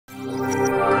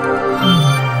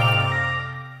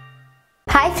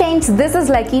Friends, this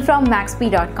is lucky from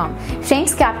Maxbhi.com।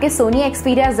 Friends, क्या आपके Sony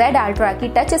Xperia Z Ultra की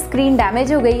touch screen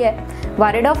damage हो गई है?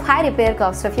 Worried of high repair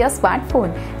cost of your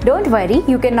smartphone? Don't worry,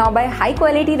 you can now buy high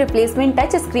quality replacement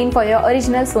touch screen for your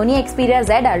original Sony Xperia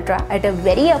Z Ultra at a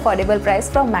very affordable price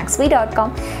from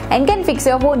Maxbhi.com and can fix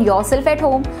your phone yourself at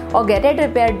home or get it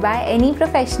repaired by any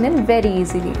professional very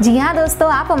easily। जी हाँ दोस्तों,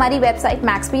 आप हमारी website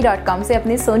Maxbhi.com से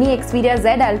अपने Sony Xperia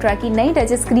Z Ultra की नई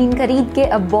touch screen खरीद के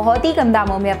अब बहुत ही कम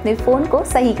दामों में अपने फोन को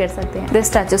सही कर सकते हैं।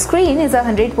 This touch screen is a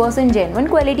 100% genuine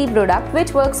quality product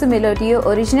which works similar to your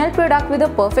original product with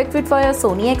a perfect fit for your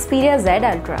Sony Xperia Z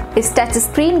Ultra। इस टच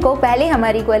स्क्रीन को पहले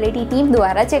हमारी क्वालिटी टीम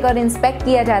द्वारा चेक और इंस्पेक्ट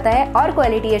किया जाता है और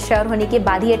क्वालिटी एश्योर होने के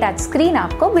बाद ये टच स्क्रीन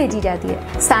आपको भेजी जाती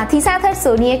है। साथ ही साथ हर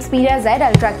Sony Xperia Z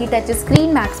Ultra की touch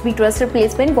screen Maxbhi trust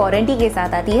replacement warranty के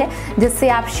साथ आती है, जिससे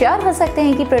आप श्योर हो सकते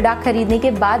हैं कि प्रोडक्ट खरीदने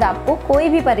के बाद आपको कोई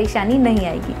भी परेशानी नहीं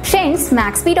आएगी। फ्रेंड्स,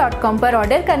 Maxbhi.com पर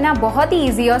ऑर्डर करना बहुत ही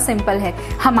इजी और सिंपल है।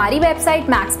 हमारी वेबसाइट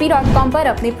Maxbhi.com पर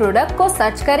अपने प्रोडक्ट को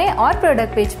सर्च करें और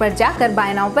प्रोडक्ट पेज पर जाकर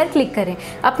बाय नाउ पर क्लिक करें।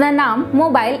 अपना नाम,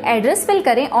 मोबाइल एड्रेस फिल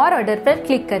करें और ऑर्डर पर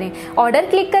क्लिक करें। ऑर्डर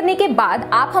क्लिक करने के बाद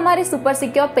आप हमारे सुपर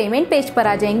सिक्योर पेमेंट पेज पर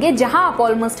आ जाएंगे, जहां आप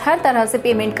ऑलमोस्ट हर तरह से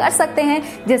पेमेंट कर सकते हैं,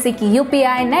 जैसे कि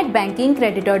यूपीआई, नेट बैंकिंग,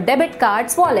 क्रेडिट और debit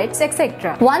cards, wallets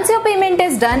etcetera. Once your payment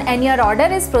is done and your order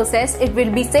is processed, it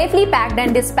will be safely packed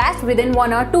and dispatched within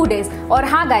 1 or 2 days। और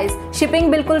हाँ गाइस, शिपिंग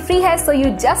बिल्कुल free है, so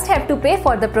you just have to pay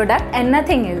for the product and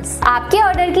nothing else। आपके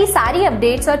order की सारी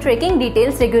updates और tracking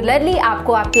details regularly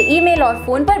आपको आपके ईमेल और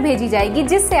फोन पर भेजी जाएगी,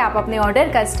 जिससे आप अपने ऑर्डर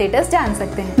का स्टेटस जान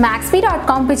सकते हैं।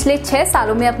 Maxbhi.com पिछले 6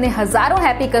 सालों में अपने हजारों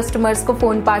हैप्पी कस्टमर्स को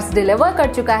फोन पार्ट्स डिलीवर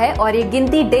कर चुका है और ये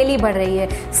गिनती डेली बढ़ रही है।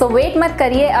 सो वेट मत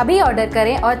करिए, अभी ऑर्डर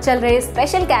करें और चल रहे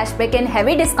special cashback and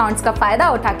heavy discounts का फायदा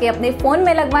उठा के अपने फोन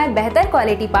में लगवाएं बेहतर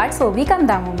क्वालिटी पार्ट्स, वो भी कम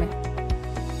दामों में।